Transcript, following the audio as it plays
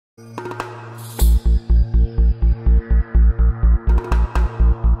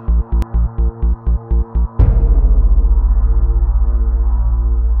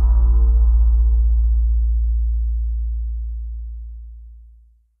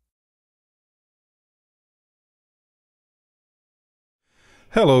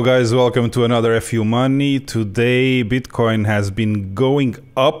Hello guys, welcome to another FU Money. Today Bitcoin has been going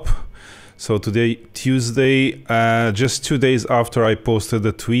up. So today, Tuesday, just 2 days after I posted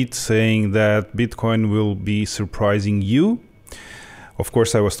a tweet saying that Bitcoin will be surprising you. Of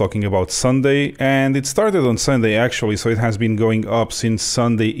course, I was talking about Sunday, and it started on Sunday actually, so it has been going up since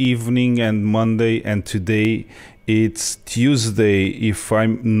Sunday evening and Monday, and today it's Tuesday, if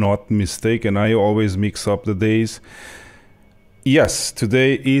I'm not mistaken. I always mix up the days. Yes,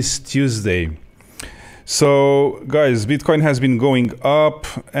 today is Tuesday. So guys, Bitcoin has been going up,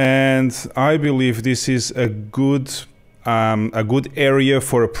 and I believe this is a good area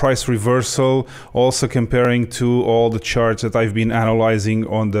for a price reversal, also comparing to all the charts that I've been analyzing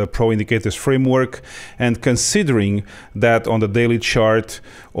on the Pro Indicators framework, and considering that on the daily chart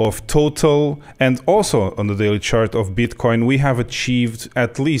of total and also on the daily chart of Bitcoin, we have achieved,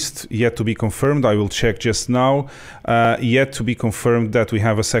 at least yet to be confirmed, I will check just now, yet to be confirmed that we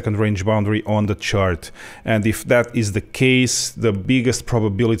have a second range boundary on the chart. And if that is the case, the biggest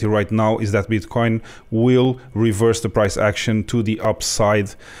probability right now is that Bitcoin will reverse the price action to the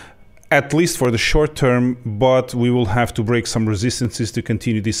upside, at least for the short term, but we will have to break some resistances to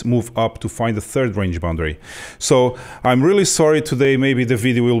continue this move up to find the third range boundary. So I'm really sorry today, maybe the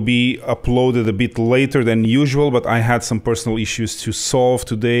video will be uploaded a bit later than usual, but I had some personal issues to solve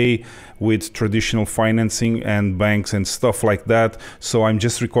today with traditional financing and banks and stuff like that. So I'm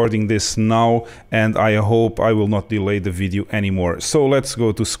just recording this now, and I hope I will not delay the video anymore. So let's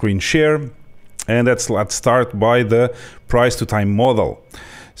go to screen share, and let's start by the price to time model.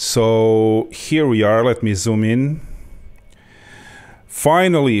 So here we are. Let me zoom in.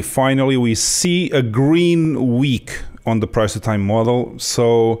 Finally we see a green week on the price to time model.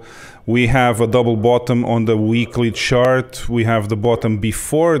 So we have a double bottom on the weekly chart. We have the bottom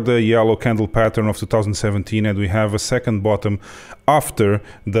before the yellow candle pattern of 2017, and we have a second bottom after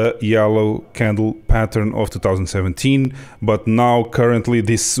the yellow candle pattern of 2017. But now currently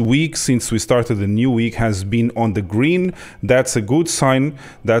this week, since we started the new week, has been on the green. That's a good sign.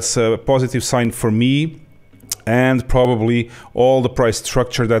 That's a positive sign for me. And probably all the price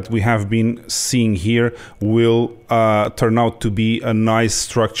structure that we have been seeing here will turn out to be a nice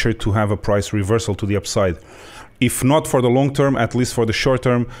structure to have a price reversal to the upside. If not for the long term, at least for the short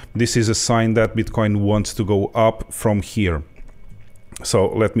term, this is a sign that Bitcoin wants to go up from here. So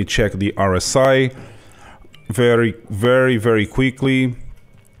let me check the RSI very quickly.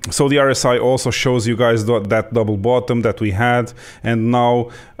 So the RSI also shows you guys that double bottom that we had, and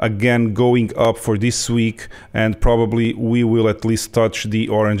now again going up for this week, and probably we will at least touch the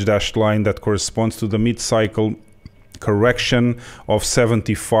orange dashed line that corresponds to the mid-cycle correction of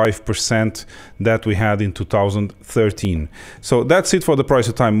 75% that we had in 2013. So that's it for the price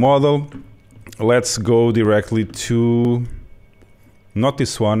to time model. Let's go directly to, not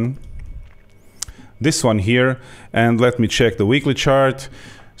this one here, and let me check the weekly chart.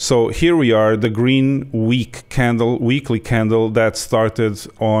 So here we are, the green weekly candle that started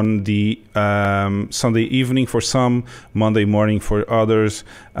on the Sunday evening for some, Monday morning for others.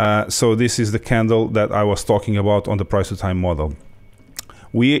 So this is the candle that I was talking about on the price to time model.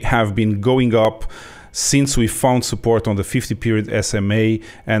 We have been going up since we found support on the 50 period SMA,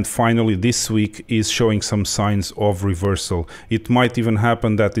 and finally this week is showing some signs of reversal. It might even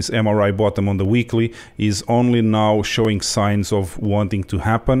happen that this MRI bottom on the weekly is only now showing signs of wanting to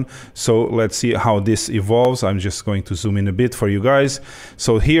happen. So let's see how this evolves. I'm just going to zoom in a bit for you guys.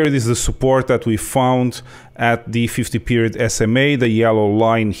 So here it is, the support that we found at the 50 period SMA, the yellow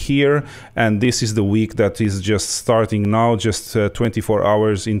line here, and this is the week that is just starting now, just 24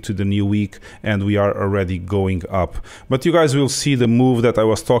 hours into the new week, and we are already going up. But you guys will see the move that I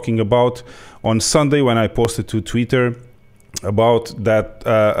was talking about on Sunday when I posted to Twitter about that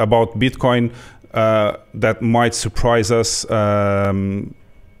about Bitcoin that might surprise us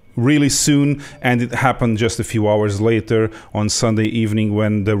really soon, and it happened just a few hours later on Sunday evening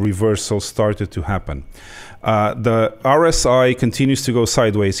when the reversal started to happen. The RSI continues to go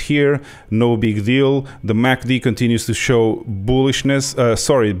sideways here, no big deal. The MACD continues to show bearishness,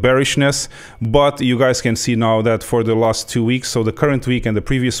 but you guys can see now that for the last 2 weeks, so the current week and the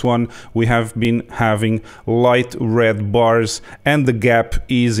previous one, we have been having light red bars, and the gap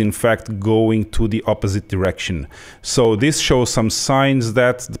is in fact going to the opposite direction. So this shows some signs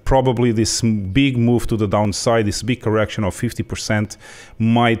that probably this big move to the downside, this big correction of 50%,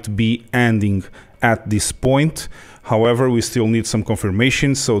 might be ending at this point. However, we still need some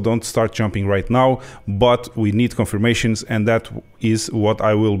confirmations, so don't start jumping right now, but we need confirmations, and that is what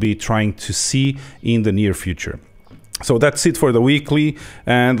I will be trying to see in the near future. So that's it for the weekly,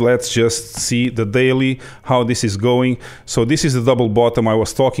 and let's just see the daily, how this is going. So this is the double bottom I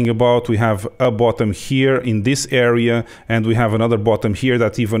was talking about. We have a bottom here in this area, and we have another bottom here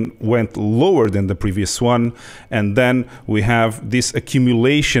that even went lower than the previous one. And then we have this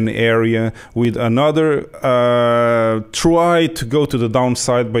accumulation area with another try to go to the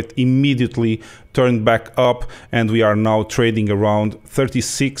downside, but immediately turned back up, and we are now trading around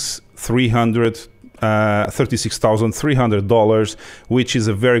 $36,300, which is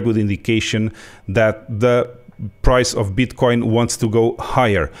a very good indication that the price of Bitcoin wants to go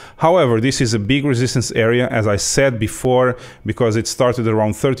higher. However, this is a big resistance area, as I said before, because it started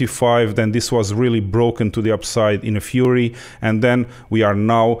around 35, then this was really broken to the upside in a fury, and then we are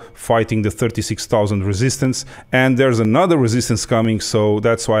now fighting the 36,000 resistance, and there's another resistance coming. So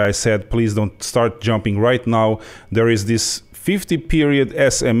that's why I said please don't start jumping right now. There is this 50 period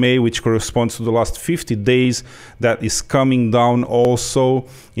SMA, which corresponds to the last 50 days, that is coming down also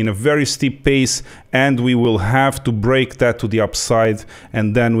in a very steep pace, and we will have to break that to the upside.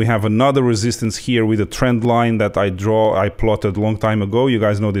 And then we have another resistance here with a trend line that I plotted a long time ago. You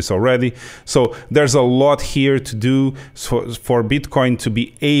guys know this already. So there's a lot here to do for Bitcoin to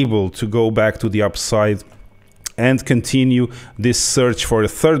be able to go back to the upside and continue this search for a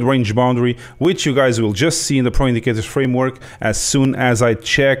third range boundary, which you guys will just see in the Pro Indicators framework as soon as I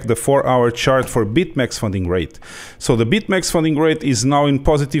check the 4-hour chart for BitMEX funding rate. So the BitMEX funding rate is now in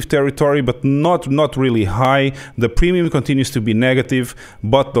positive territory, but not really high. The premium continues to be negative,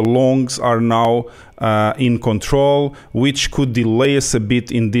 but the longs are now in control, which could delay us a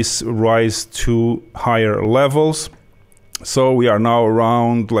bit in this rise to higher levels. So we are now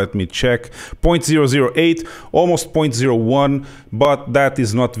around, let me check, 0.008, almost 0.01, but that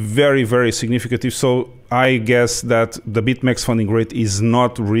is not very significant. So I guess that the BitMEX funding rate is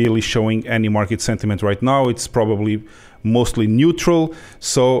not really showing any market sentiment right now. It's probably mostly neutral.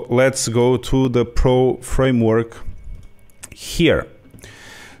 So let's go to the Pro framework here.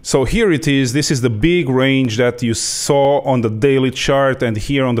 So here it is. This is the big range that you saw on the daily chart, and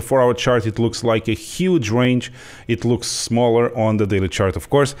here on the 4-hour chart it looks like a huge range. It looks smaller on the daily chart, of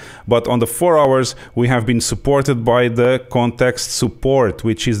course, but on the 4 hours we have been supported by the context support,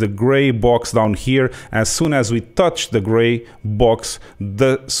 which is the gray box down here. As soon as we touched the gray box,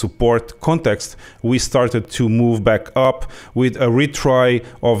 the support context, we started to move back up with a retry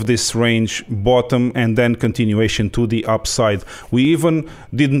of this range bottom and then continuation to the upside. We even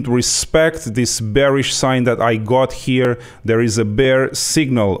didn't respect this bearish sign that I got here. There is a bear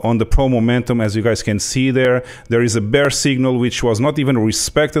signal on the Pro momentum, as you guys can see there. There is a bear signal which was not even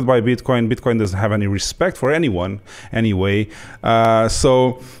respected by Bitcoin. Bitcoin doesn't have any respect for anyone anyway.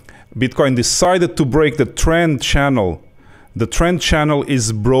 So Bitcoin decided to break the trend channel. The trend channel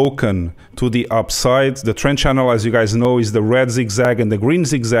is broken to the upside. The trend channel, as you guys know, is the red zigzag and the green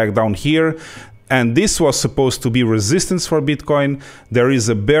zigzag down here. And this was supposed to be resistance for Bitcoin. There is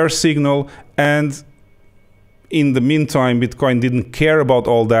a bear signal, and in the meantime, Bitcoin didn't care about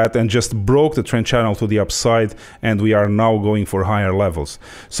all that and just broke the trend channel to the upside, and we are now going for higher levels.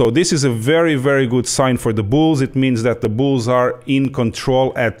 So this is a very good sign for the bulls. It means that the bulls are in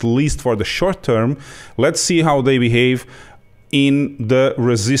control, at least for the short term. Let's see how they behave in the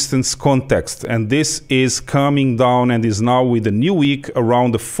resistance context, and this is coming down and is now with a new week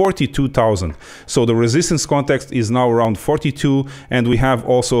around the 42,000. So the resistance context is now around 42, and we have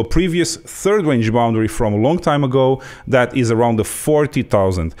also a previous third range boundary from a long time ago that is around the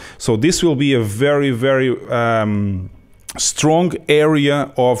 40,000. So this will be a very strong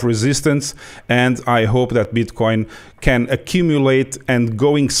area of resistance, and I hope that Bitcoin can accumulate and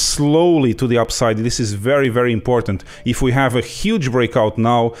going slowly to the upside. This is very important. If we have a huge breakout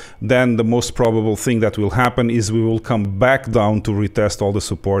now, then the most probable thing that will happen is we will come back down to retest all the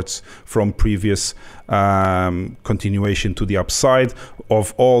supports from previous continuation to the upside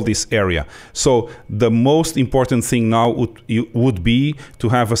of all this area. So the most important thing now would be to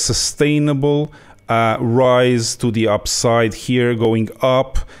have a sustainable rise to the upside here, going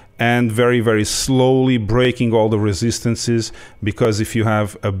up and very slowly breaking all the resistances, because if you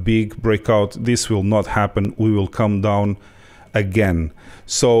have a big breakout, this will not happen. We will come down again.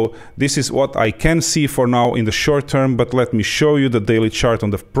 So this is what I can see for now in the short term, but let me show you the daily chart on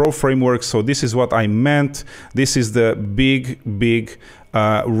the Pro framework. So this is what I meant. This is the big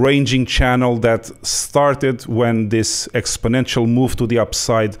ranging channel that started when this exponential move to the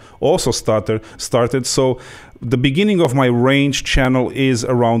upside also started. So the beginning of my range channel is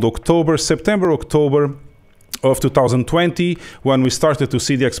around September, October of 2020, when we started to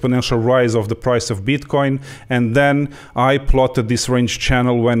see the exponential rise of the price of Bitcoin. And then I plotted this range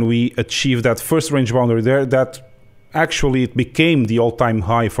channel when we achieved that first range boundary there. That actually it became the all-time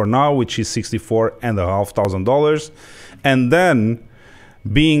high for now, which is $64,500. And then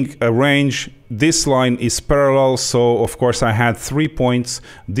being a range, this line is parallel, so of course I had 3 points,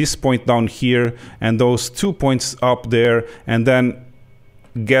 this point down here and those 2 points up there, and then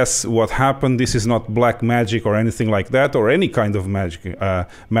guess what happened? This is not black magic or anything like that, or any kind of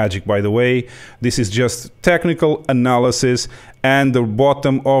magic, by the way. This is just technical analysis, and the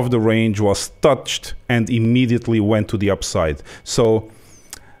bottom of the range was touched and immediately went to the upside. So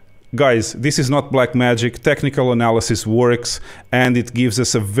guys, this is not black magic. Technical analysis works, and it gives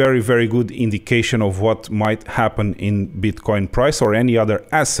us a very, very good indication of what might happen in Bitcoin price or any other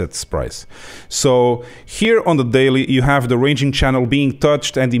assets price. So here on the daily, you have the ranging channel being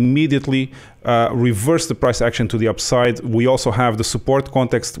touched and immediately reverse the price action to the upside. We also have the support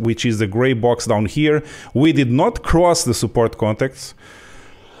context, which is the gray box down here. We did not cross the support context.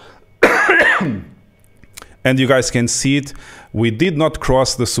 And you guys can see it. We did not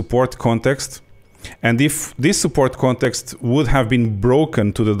cross the support context. And if this support context would have been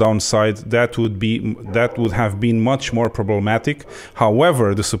broken to the downside, that would have been much more problematic.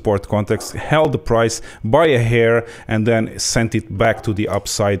 However, the support context held the price by a hair and then sent it back to the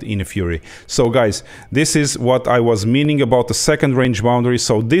upside in a fury. So guys, this is what I was meaning about the second range boundary.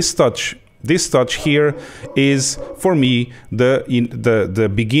 So this touch here is, for me,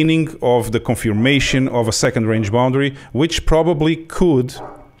 the beginning of the confirmation of a second range boundary, which probably could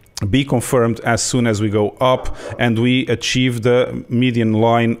be confirmed as soon as we go up and we achieve the median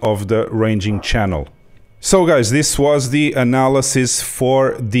line of the ranging channel. So guys, this was the analysis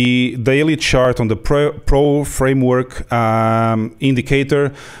for the daily chart on the Pro Framework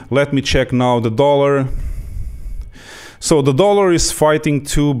indicator. Let me check now the dollar. So the dollar is fighting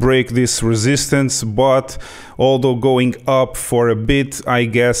to break this resistance, but although going up for a bit, I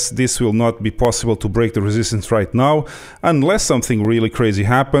guess this will not be possible to break the resistance right now, unless something really crazy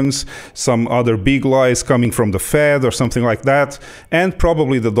happens, some other big lies coming from the Fed or something like that, and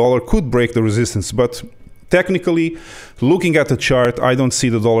probably the dollar could break the resistance. But technically, looking at the chart, I don't see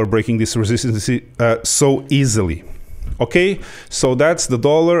the dollar breaking this resistance so easily. Okay, so that's the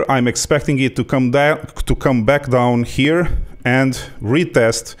dollar. I'm expecting it to come back down here and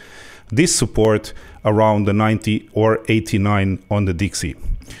retest this support around the 90 or 89 on the Dixie.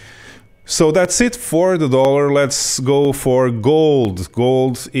 So that's it for the dollar. Let's go for gold.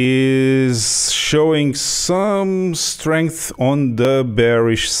 Gold is showing some strength on the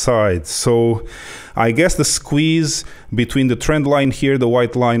bearish side. So I guess the squeeze between the trend line here, the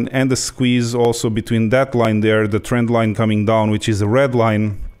white line, and the squeeze also between that line there, the trend line coming down, which is the red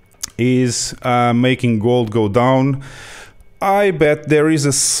line, is making gold go down. I bet there is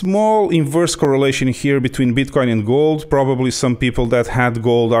a small inverse correlation here between Bitcoin and gold. Probably some people that had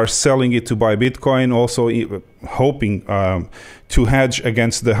gold are selling it to buy Bitcoin, also hoping to hedge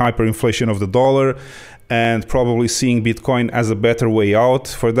against the hyperinflation of the dollar, and probably seeing Bitcoin as a better way out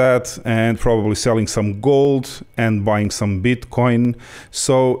for that, and probably selling some gold and buying some Bitcoin.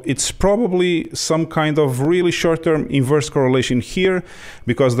 So it's probably some kind of really short-term inverse correlation here,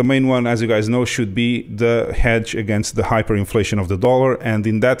 because the main one, as you guys know, should be the hedge against the hyperinflation of the dollar. And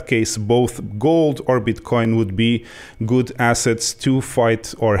in that case, both gold or Bitcoin would be good assets to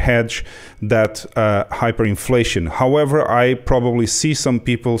fight or hedge that hyperinflation. However, I probably see some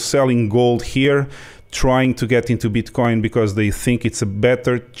people selling gold here, trying to get into Bitcoin because they think it's a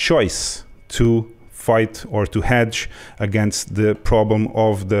better choice to fight or to hedge against the problem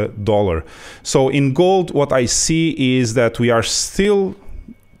of the dollar. So in gold, what I see is that we are still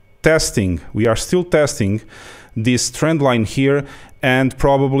testing this trend line here, and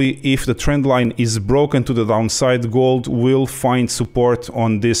probably if the trend line is broken to the downside, gold will find support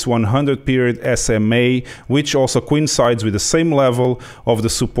on this 100 period SMA, which also coincides with the same level of the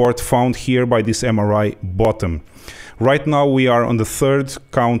support found here by this MRI bottom. Right now we are on the third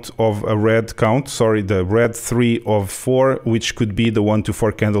count of a red count, sorry, the red 3 of 4, which could be the 1 to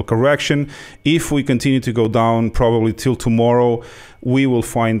 4 candle correction. If we continue to go down, probably till tomorrow, we will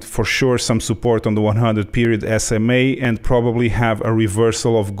find for sure some support on the 100 period SMA and probably have a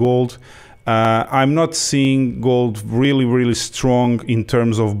reversal of gold. I'm not seeing gold really strong in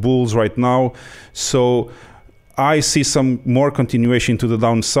terms of bulls right now, so I see some more continuation to the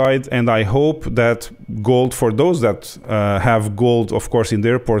downside, and I hope that gold, for those that have gold, of course, in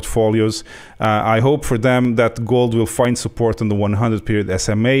their portfolios, I hope for them that gold will find support on the 100 period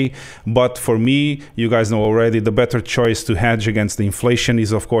SMA. But for me, you guys know already, the better choice to hedge against the inflation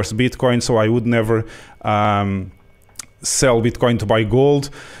is, of course, Bitcoin, so I would never sell Bitcoin to buy gold.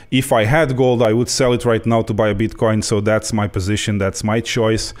 If I had gold, I would sell it right now to buy a Bitcoin. So that's my position, that's my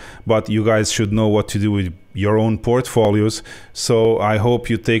choice. But you guys should know what to do with your own portfolios. So I hope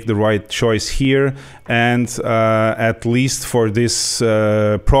you take the right choice here, and at least for this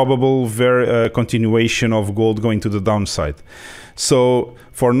probable continuation of gold going to the downside. So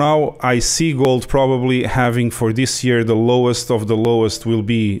for now, I see gold probably having for this year the lowest of the lowest will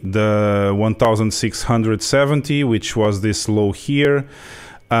be the 1,670, which was this low here.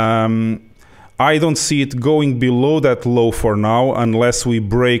 I don't see it going below that low for now unless we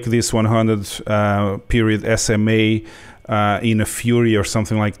break this 100 period SMA in a fury or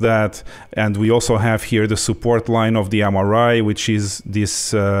something like that. And we also have here the support line of the MRI, which is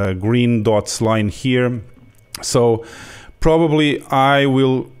this green dots line here. So probably I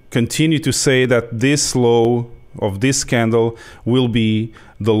will continue to say that this low of this candle will be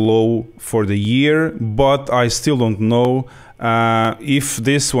the low for the year, but I still don't know if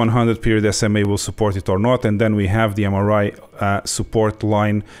this 100 period SMA will support it or not. And then we have the MRI support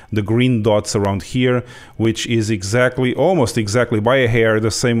line, the green dots around here, which is exactly, almost exactly by a hair,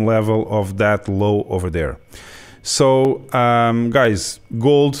 the same level of that low over there. So guys,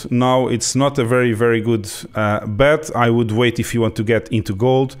 gold now, it's not a very good bet. I would wait if you want to get into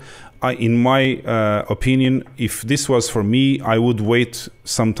gold. In my opinion, if this was for me, I would wait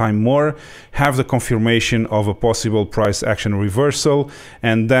some time more, have the confirmation of a possible price action reversal,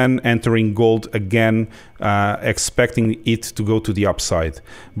 and then entering gold again, expecting it to go to the upside.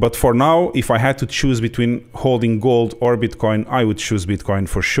 But for now, if I had to choose between holding gold or Bitcoin, I would choose Bitcoin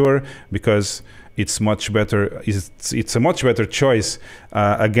for sure, because it's much better. It's a much better choice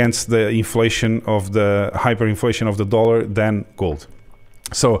against the inflation of the hyperinflation of the dollar than gold.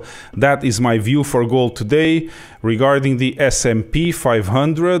 So that is my view for gold today. Regarding the S&P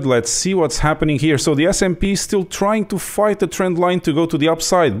 500, let's see what's happening here. So the S&P is still trying to fight the trend line to go to the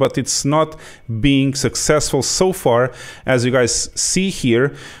upside, but it's not being successful so far. As you guys see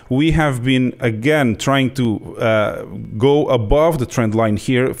here, we have been again trying to go above the trend line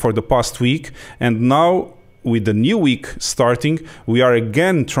here for the past week, and now with the new week starting, we are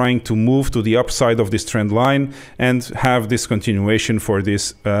again trying to move to the upside of this trend line and have this continuation for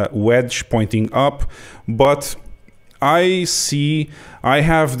this wedge pointing up. But I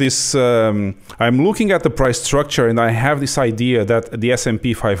have this, I'm looking at the price structure, and I have this idea that the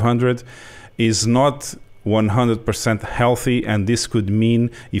S&P 500 is not 100% healthy, and this could mean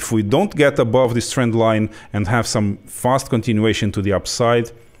if we don't get above this trend line and have some fast continuation to the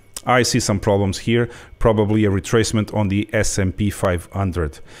upside, I see some problems here, probably a retracement on the S&P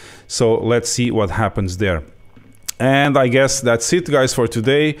 500. So let's see what happens there. And I guess that's it, guys, for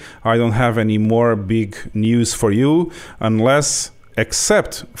today. I don't have any more big news for you,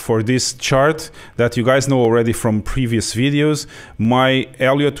 except for this chart that you guys know already from previous videos, my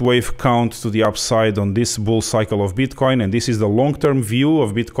Elliott wave count to the upside on this bull cycle of Bitcoin. And this is the long-term view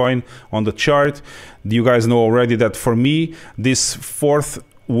of Bitcoin on the chart. You guys know already that for me, this fourth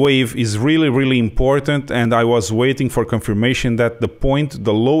wave is really important, and I was waiting for confirmation that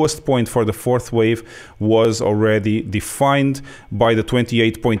the lowest point for the fourth wave was already defined by the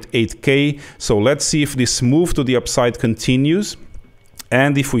 28.8K. So let's see if this move to the upside continues,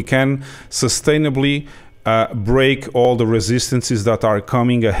 and if we can sustainably break all the resistances that are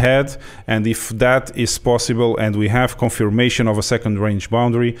coming ahead. And if that is possible and we have confirmation of a second range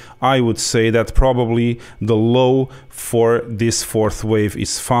boundary, I would say that probably the low for this fourth wave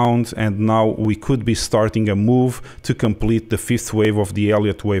is found, and now we could be starting a move to complete the fifth wave of the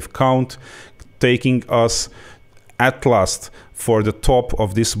Elliott wave count, taking us at last for the top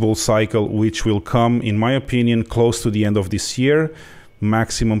of this bull cycle, which will come, in my opinion, close to the end of this year,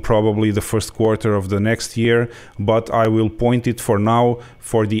 maximum probably the first quarter of the next year, but I will point it for now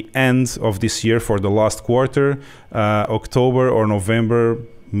for the end of this year, for the last quarter, October or November,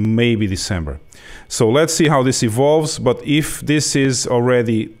 maybe December. So let's see how this evolves. But if this is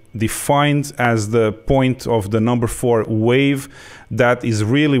already defined as the point of the number 4 wave, that is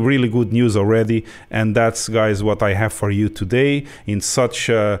really good news already. And that's, guys, what I have for you today in such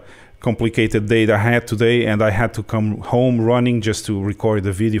a complicated day that I had today, and I had to come home running just to record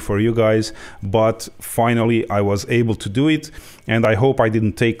the video for you guys. But finally I was able to do it, and I hope I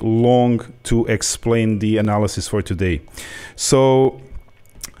didn't take long to explain the analysis for today. So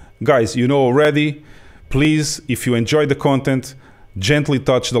guys, you know already, please, if you enjoyed the content, gently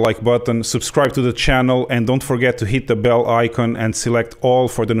touch the like button, subscribe to the channel, and don't forget to hit the bell icon and select all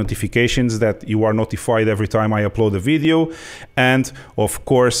for the notifications that you are notified every time I upload a video. And of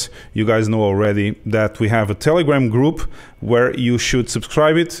course, you guys know already that we have a Telegram group where you should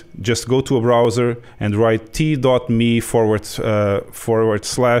subscribe it. Just go to a browser and write t.me/FU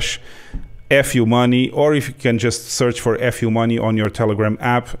Money, or if you can just search for FU Money on your Telegram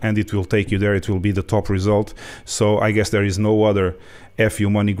app and it will take you there. It will be the top result. So I guess there is no other FU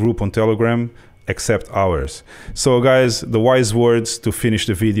Money group on Telegram except ours. So guys, the wise words to finish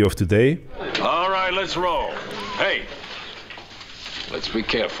the video of today. All right, let's roll. Hey, let's be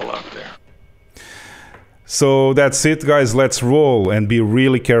careful out there. So that's it, guys. Let's roll and be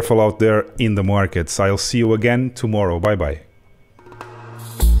really careful out there in the markets. I'll see you again tomorrow. Bye-bye.